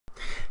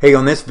Hey,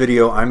 on this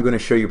video, I'm going to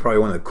show you probably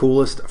one of the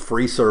coolest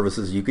free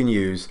services you can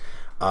use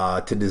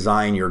to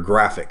design your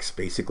graphics,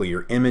 basically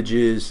your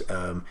images,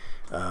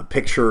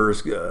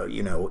 pictures,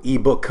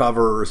 ebook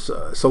covers,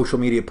 social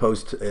media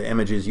post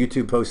images,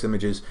 YouTube post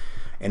images,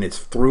 and it's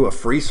through a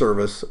free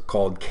service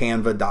called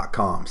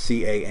Canva.com,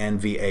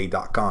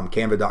 C-A-N-V-A.com,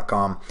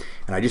 Canva.com.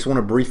 And I just want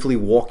to briefly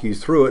walk you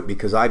through it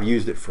because I've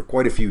used it for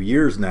quite a few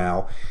years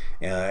now,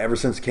 ever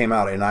since it came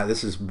out. And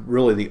this is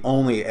really the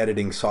only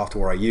editing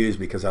software I use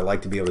because I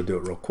like to be able to do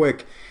it real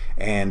quick.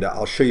 And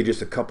I'll show you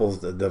just a couple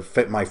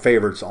of my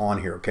favorites on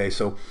here. Okay,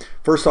 so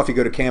first off, you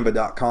go to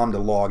Canva.com to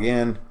log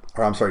in,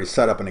 or I'm sorry, to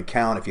set up an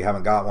account. If you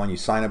haven't got one, you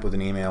sign up with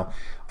an email.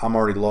 I'm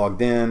already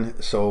logged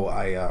in, so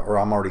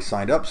I'm already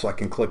signed up, so I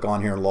can click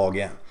on here and log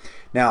in.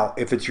 Now,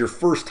 if it's your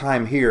first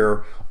time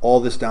here, all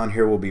this down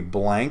here will be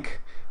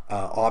blank,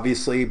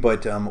 obviously,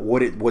 but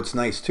what's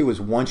nice too is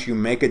once you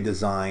make a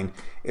design,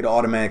 it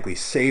automatically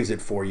saves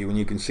it for you, and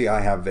you can see I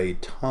have a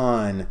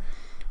ton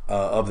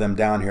of them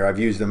down here. I've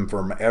used them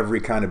for every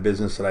kind of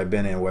business that I've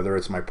been in, whether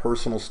it's my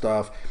personal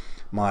stuff,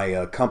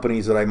 my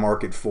companies that I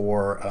market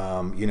for,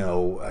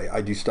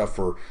 I do stuff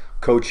for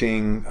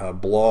coaching,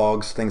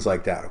 blogs, things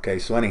like that. Okay,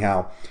 so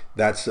anyhow,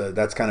 that's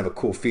kind of a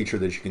cool feature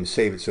that you can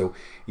save it. So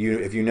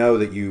if you know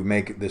that you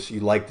make this, you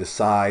like the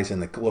size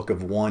and the look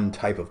of one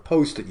type of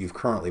post that you've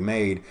currently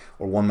made,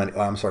 or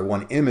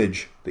one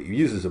image that you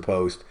use as a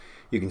post,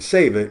 you can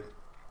save it.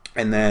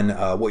 And then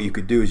what you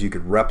could do is you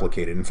could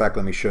replicate it. In fact,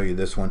 let me show you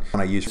this one.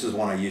 This is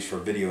one I use for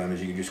video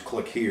image. You can just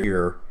click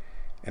here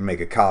and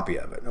make a copy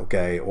of it,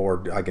 okay?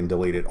 Or I can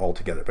delete it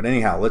altogether. But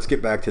anyhow, let's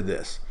get back to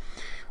this.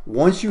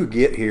 Once you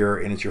get here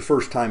and it's your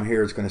first time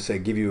here, it's going to say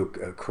give you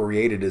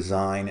create a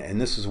design, and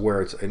this is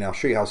where and I'll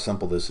show you how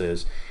simple this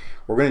is.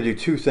 We're going to do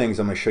two things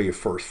I'm going to show you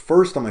first.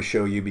 First, I'm going to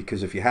show you,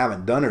 because if you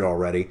haven't done it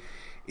already,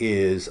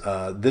 is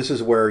this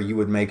is where you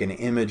would make an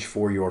image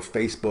for your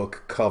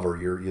Facebook cover,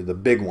 the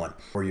big one,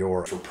 for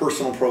your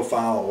personal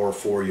profile or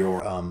for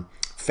your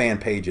fan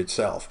page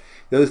itself.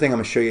 The other thing I'm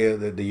going to show you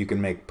that you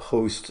can make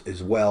posts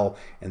as well,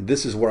 and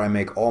this is where I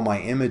make all my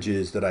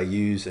images that I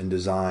use and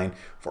design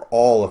for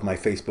all of my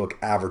Facebook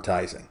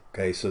advertising.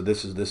 Okay, so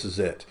this is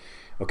it.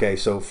 Okay,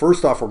 so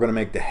first off, we're going to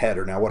make the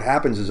header. Now what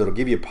happens is it'll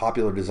give you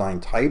popular design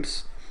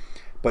types,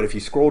 but if you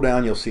scroll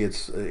down, you'll see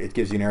it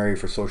gives you an area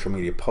for social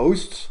media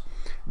posts,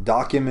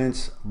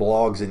 documents,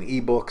 blogs and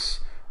ebooks,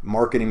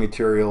 marketing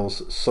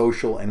materials,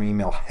 social and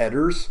email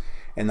headers,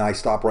 and I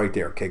stop right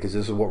there, okay, because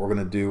this is what we're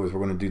going to do, is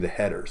we're going to do the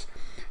headers.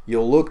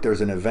 You'll look,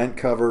 there's an event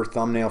cover,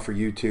 thumbnail for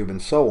YouTube,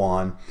 and so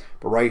on,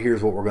 but right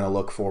here's what we're going to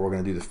look for. We're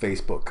going to do the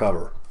Facebook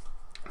cover.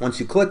 Once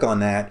you click on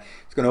that,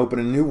 it's going to open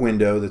a new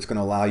window that's going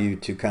to allow you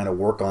to kind of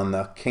work on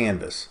the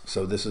canvas.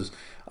 So this is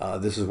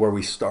where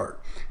we start.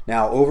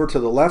 Now over to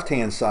the left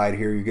hand side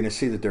here, you're going to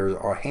see that there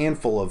are a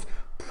handful of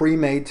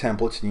pre-made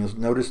templates, and you'll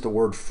notice the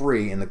word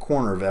free in the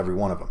corner of every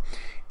one of them.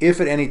 If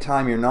at any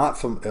time you're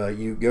not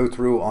you go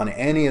through on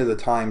any of the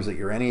times that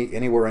you're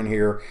anywhere in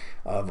here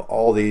of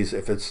all these,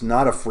 if it's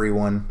not a free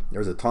one,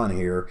 there's a ton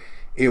here,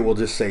 it will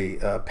just say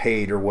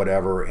paid or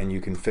whatever, and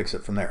you can fix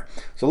it from there.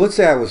 So let's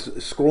say I was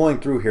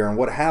scrolling through here, and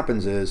what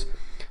happens is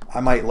I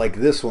might like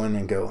this one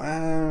and go,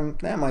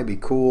 that might be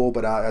cool,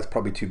 but that's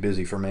probably too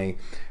busy for me.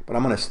 But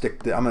I'm going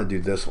to do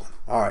this one.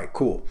 All right,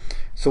 cool.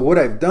 So what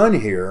I've done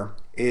here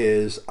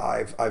is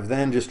I've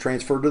then just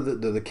transferred to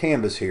the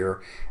canvas here,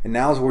 and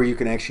now is where you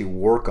can actually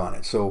work on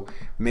it. So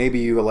maybe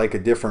you like a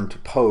different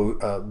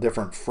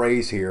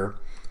phrase here.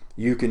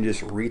 You can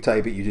just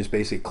retype it. You just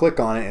basically click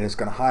on it, and it's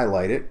going to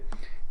highlight it.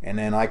 And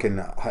then I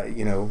can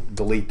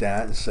delete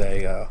that and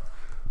say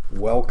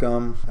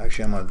welcome.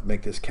 Actually, I'm going to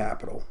make this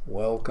capital.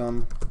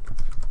 Welcome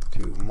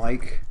to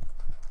Mike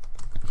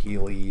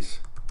Healy's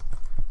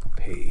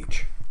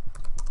page.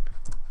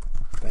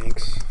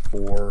 Thanks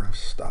for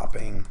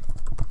stopping.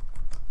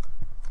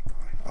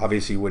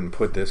 Obviously, you wouldn't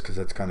put this because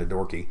that's kind of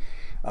dorky.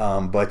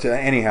 But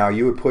anyhow,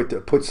 you would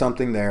put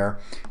something there.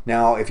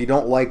 Now, if you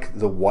don't like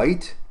the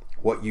white,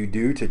 what you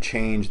do to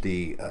change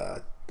the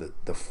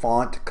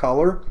font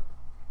color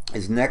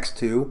is next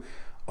to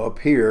up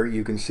here.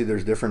 You can see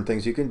there's different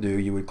things you can do.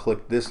 You would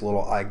click this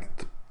little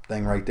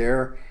thing right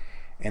there,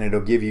 and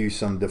it'll give you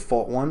some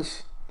default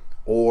ones.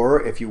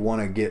 Or if you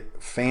want to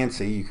get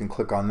fancy, you can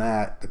click on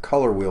that. The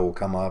color wheel will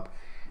come up,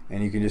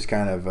 and you can just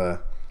kind of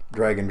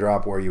drag and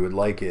drop where you would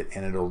like it,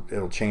 and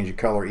it'll change the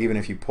color. Even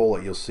if you pull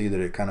it, you'll see that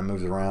it kind of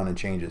moves around and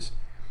changes.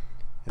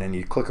 And then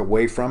you click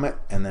away from it,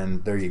 and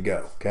then there you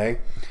go. Okay.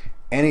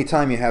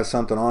 Anytime you have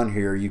something on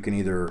here, you can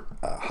either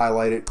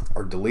highlight it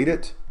or delete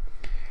it.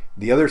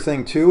 The other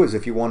thing too is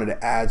if you wanted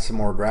to add some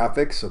more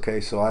graphics.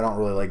 Okay, so I don't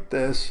really like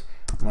this.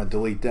 I'm going to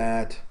delete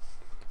that,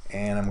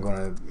 and I'm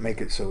going to make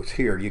it so it's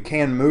here. You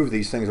can move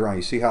these things around.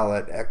 You see how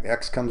that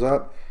X comes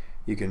up?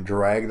 You can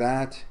drag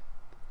that.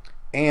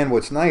 And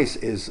what's nice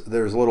is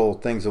there's little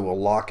things that will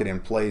lock it in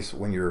place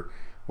when you're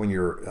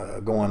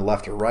going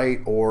left or right,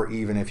 or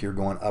even if you're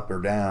going up or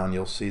down,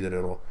 you'll see that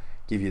it'll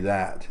give you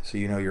that, so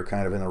you know you're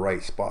kind of in the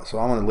right spot. So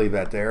I'm going to leave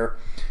that there.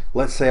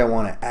 Let's say I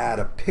want to add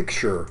a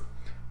picture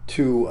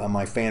to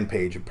my fan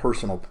page, a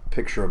personal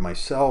picture of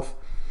myself.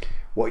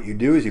 What you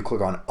do is you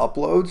click on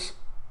uploads,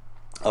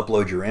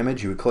 upload your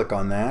image. You would click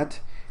on that.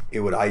 It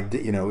would,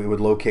 it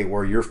would locate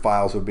where your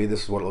files would be.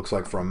 This is what it looks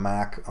like for a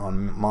Mac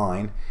on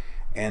mine.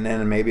 And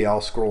then maybe I'll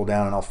scroll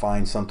down and I'll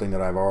find something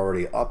that I've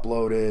already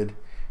uploaded.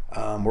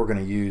 We're going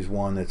to use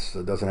one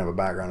that doesn't have a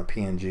background, a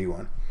PNG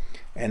one.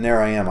 And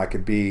there I am. I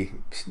could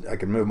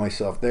move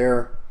myself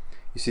there.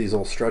 You see these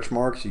little stretch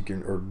marks,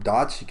 or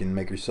dots. You can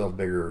make yourself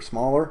bigger or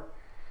smaller.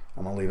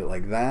 I'm going to leave it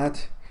like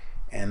that.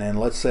 And then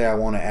let's say I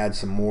want to add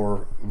some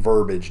more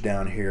verbiage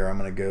down here. I'm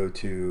going to go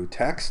to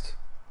text.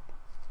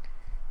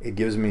 It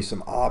gives me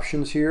some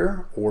options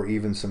here, or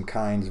even some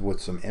kinds with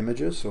some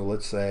images. So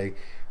let's say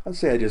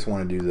I just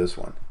want to do this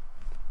one.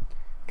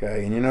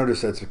 Okay, and you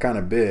notice that's kind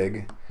of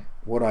big.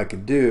 What I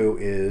could do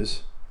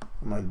is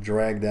I'm going to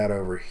drag that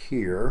over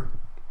here.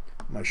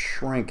 I'm going to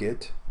shrink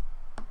it.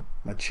 I'm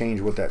going to change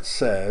what that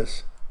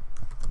says.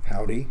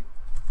 Howdy.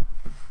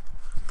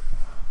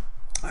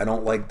 I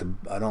don't like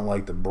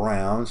the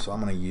brown, so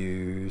I'm going to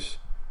use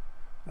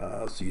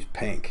let's use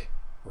pink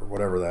or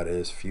whatever that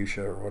is,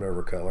 fuchsia or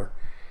whatever color.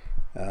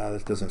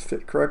 This doesn't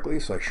fit correctly,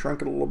 so I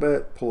shrink it a little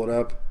bit, pull it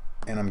up,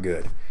 and I'm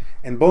good.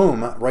 And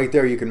boom, right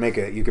there you can make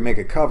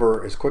a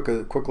cover as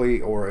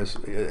quickly or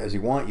as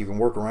you want. You can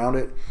work around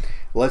it.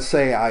 Let's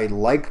say I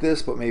like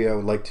this, but maybe I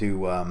would like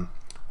to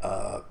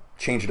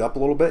change it up a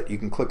little bit. You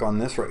can click on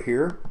this right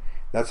here.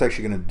 That's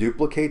actually going to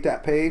duplicate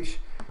that page.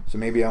 So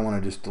maybe I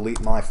want to just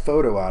delete my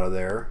photo out of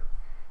there,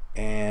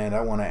 and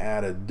I want to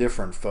add a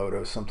different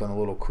photo, something a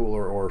little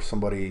cooler, or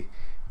somebody,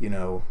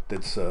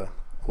 that's a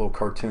little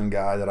cartoon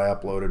guy that I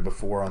uploaded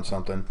before on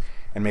something,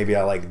 and maybe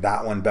I like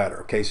that one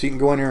better. Okay, so you can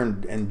go in here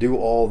and do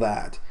all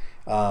that.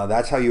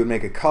 That's how you would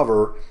make a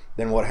cover.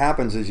 Then what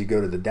happens is you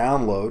go to the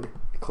download,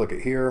 click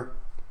it here.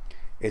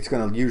 It's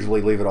going to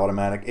usually leave it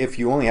automatic. If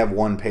you only have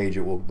one page,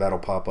 that'll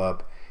pop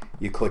up.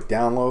 You click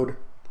download,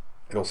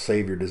 it'll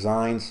save your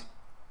designs,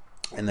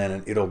 and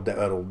then it'll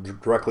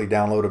directly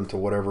download them to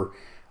whatever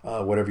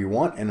you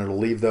want, and it'll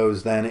leave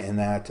those then in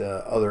that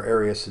other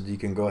area, so that you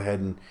can go ahead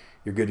and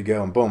you're good to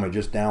go. And boom, it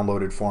just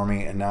downloaded for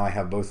me, and now I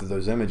have both of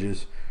those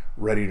images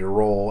ready to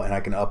roll, and I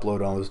can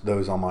upload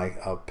those on my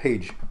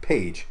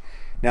page.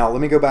 Now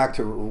let me go back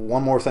to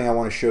one more thing I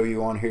want to show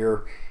you on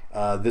here.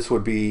 This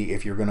would be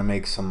if you're going to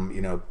make some,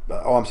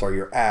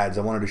 your ads.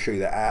 I wanted to show you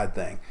the ad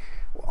thing.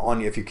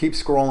 If you keep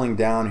scrolling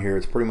down here,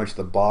 it's pretty much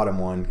the bottom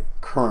one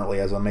currently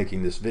as I'm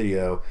making this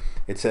video.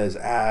 It says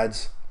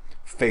ads,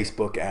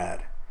 Facebook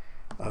ad.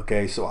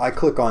 Okay, so I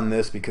click on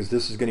this because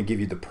this is going to give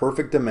you the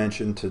perfect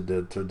dimension to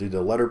do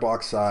the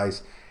letterbox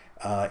size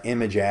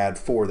image ad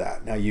for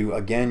that. Now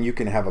you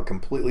can have a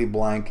completely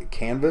blank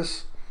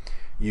canvas.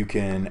 You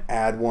can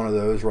add one of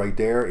those right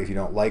there. If you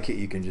don't like it,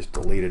 you can just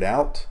delete it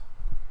out.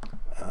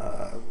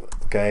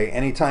 Okay,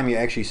 anytime you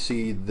actually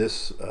see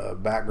this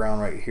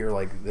background right here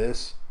like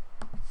this,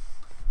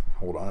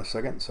 hold on a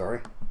second, sorry.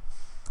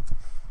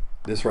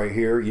 This right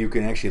here, you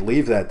can actually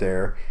leave that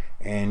there,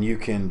 and you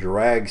can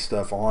drag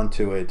stuff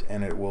onto it,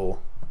 and it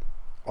will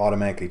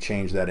automatically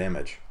change that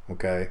image.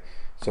 Okay,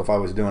 so if I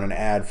was doing an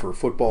ad for a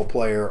football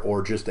player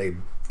or just a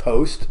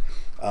post,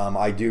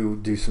 I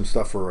do some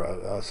stuff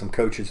for some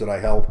coaches that I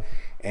help,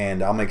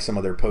 and I'll make some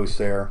of their posts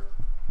there.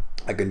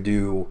 I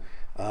can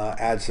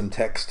add some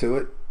text to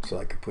it, so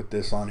I could put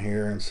this on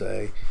here and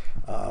say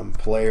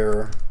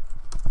player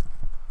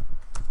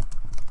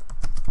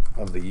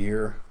of the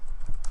year.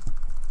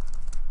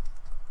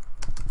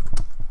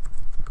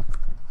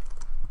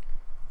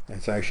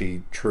 It's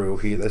actually true.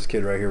 This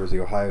kid right here was the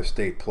Ohio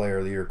State Player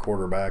of the Year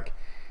quarterback,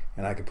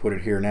 and I could put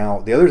it here. Now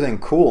the other thing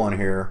cool on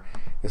here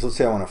is, let's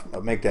say I want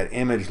to make that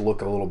image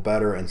look a little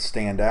better and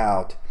stand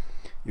out.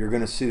 You're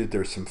going to see that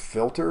there's some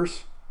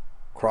filters,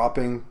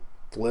 cropping,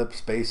 flip,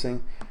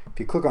 spacing. If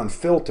you click on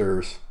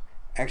filters,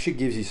 it actually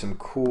gives you some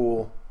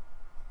cool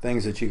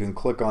things that you can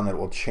click on that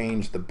will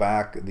change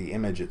the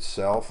image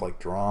itself, like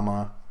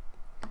drama,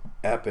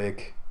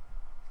 epic.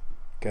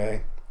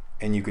 Okay,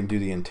 and you can do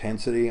the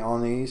intensity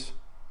on these.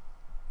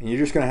 And you're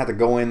just going to have to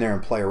go in there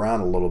and play around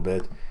a little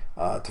bit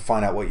to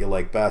find out what you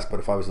like best. But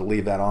if I was to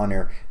leave that on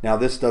there, now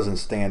this doesn't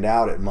stand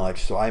out at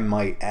much, so I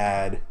might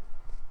add,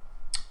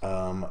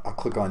 I'll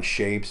click on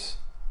shapes.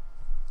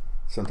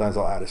 Sometimes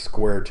I'll add a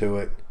square to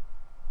it.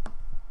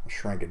 I'll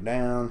shrink it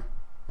down,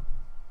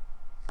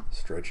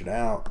 stretch it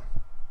out,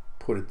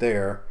 put it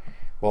there.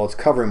 Well, it's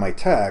covering my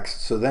text,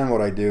 so then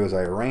what I do is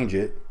I arrange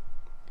it,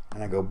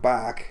 and I go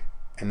back,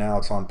 and now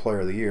it's on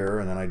Player of the Year,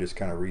 and then I just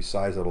kind of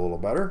resize it a little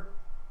better.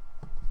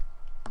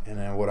 And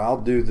then what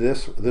I'll do,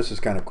 this is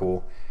kind of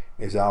cool,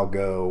 is I'll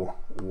go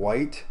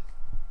white.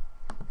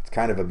 It's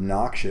kind of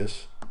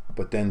obnoxious,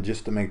 but then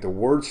just to make the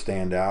word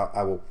stand out,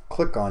 I will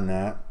click on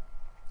that,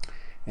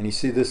 and you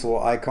see this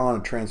little icon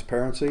of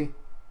transparency.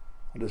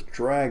 I'll just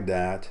drag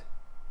that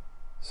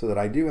so that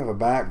I do have a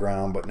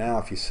background, but now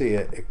if you see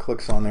it, it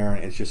clicks on there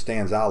and it just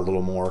stands out a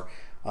little more,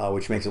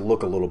 which makes it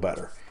look a little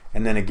better.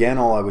 And then again,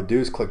 all I would do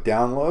is click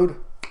download,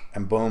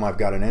 and boom, I've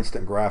got an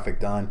instant graphic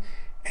done.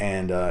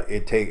 And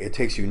it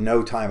takes you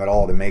no time at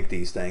all to make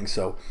these things.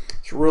 So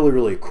it's really,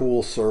 really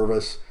cool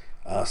service.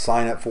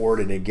 sign up for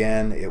it, and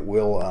again, it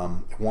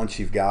will, once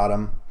you've got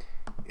them,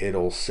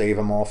 it'll save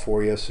them all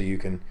for you, so you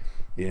can,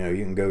 you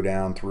can go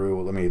down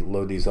through. Let me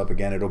load these up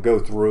again. It'll go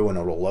through and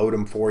it'll load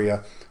them for you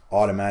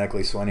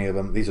automatically. So any of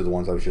them, these are the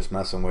ones I was just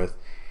messing with.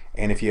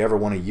 And if you ever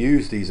want to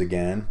use these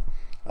again,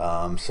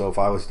 so if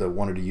I was to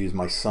wanted to use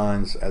my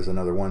son's as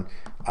another one,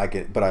 I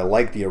can. But I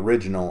like the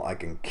original. I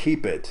can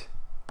keep it,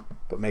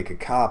 but make a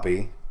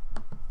copy.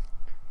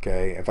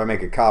 Okay, if I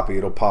make a copy,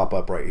 it'll pop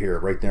up right here.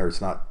 Right there,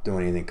 it's not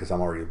doing anything because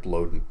I'm already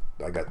loading.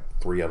 I got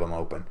 3 of them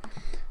open.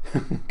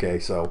 Okay,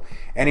 so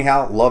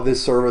anyhow, love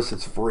this service.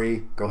 It's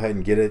free. Go ahead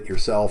and get it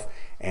yourself,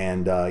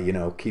 and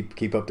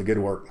keep up the good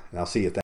work. And I'll see you.